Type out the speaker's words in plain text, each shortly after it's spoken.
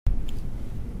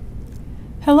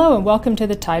Hello and welcome to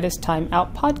the Titus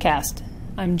Timeout podcast.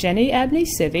 I'm Jenny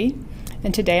Abney-Civy,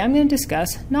 and today I'm going to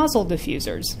discuss nozzle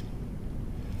diffusers.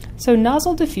 So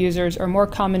nozzle diffusers are more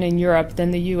common in Europe than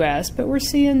the US, but we're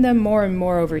seeing them more and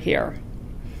more over here.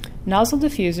 Nozzle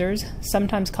diffusers,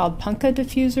 sometimes called punka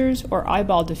diffusers or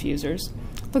eyeball diffusers,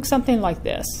 look something like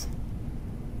this.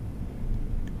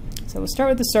 So we'll start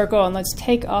with the circle, and let's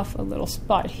take off a little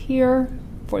spot here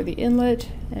for the inlet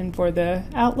and for the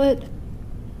outlet.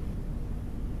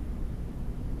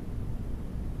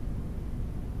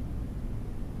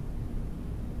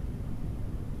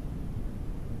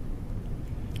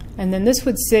 And then this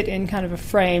would sit in kind of a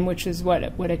frame, which is what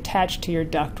it would attach to your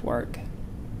ductwork.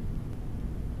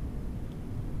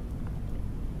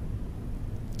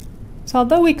 So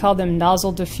although we call them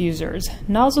nozzle diffusers,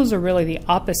 nozzles are really the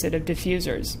opposite of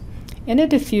diffusers. In a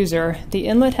diffuser, the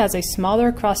inlet has a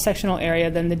smaller cross-sectional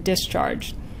area than the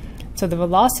discharge, so the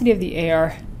velocity of the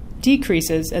air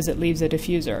decreases as it leaves a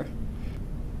diffuser.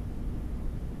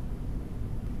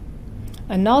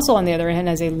 A nozzle, on the other hand,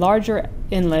 has a larger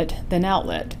inlet than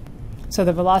outlet, so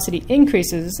the velocity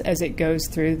increases as it goes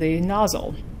through the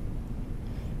nozzle.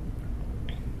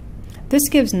 This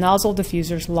gives nozzle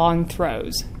diffusers long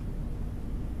throws.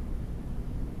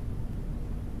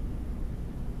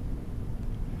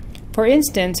 For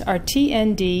instance, our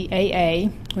TND-AA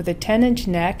with a 10-inch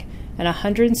neck and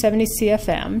 170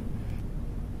 CFM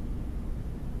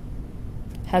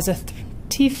has a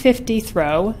T50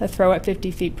 throw, a throw at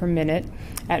 50 feet per minute,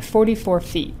 at 44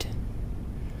 feet.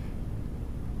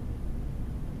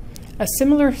 A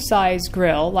similar size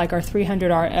grill, like our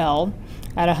 300RL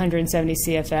at 170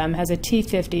 CFM, has a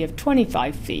T50 of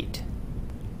 25 feet.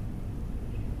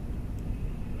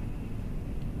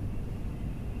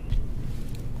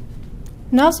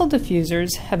 Nozzle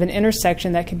diffusers have an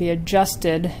intersection that can be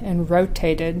adjusted and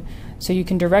rotated so you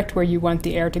can direct where you want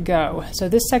the air to go. So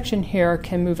this section here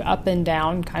can move up and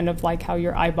down, kind of like how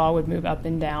your eyeball would move up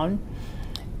and down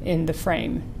in the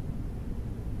frame.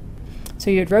 So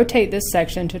you'd rotate this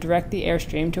section to direct the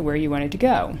airstream to where you want it to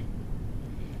go.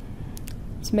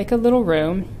 Let's make a little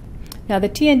room. Now the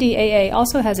TND-AA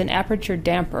also has an aperture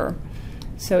damper.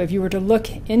 So if you were to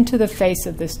look into the face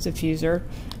of this diffuser,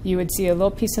 you would see a little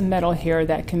piece of metal here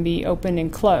that can be opened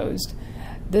and closed.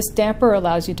 This damper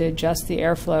allows you to adjust the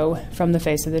airflow from the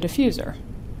face of the diffuser.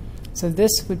 So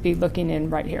this would be looking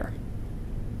in right here.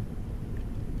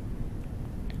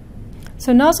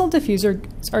 So nozzle diffusers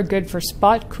are good for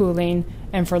spot cooling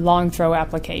and for long throw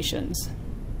applications.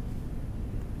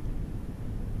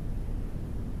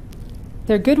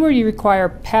 They're good where you require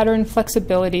pattern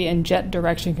flexibility and jet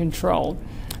direction control.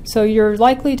 So you're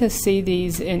likely to see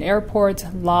these in airports,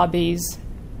 lobbies,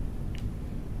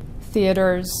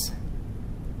 theaters,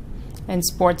 and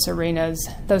sports arenas,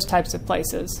 those types of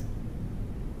places.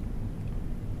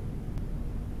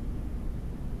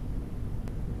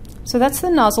 So that's the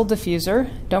nozzle diffuser.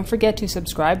 Don't forget to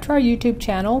subscribe to our YouTube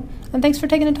channel, and thanks for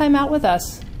taking the time out with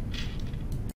us.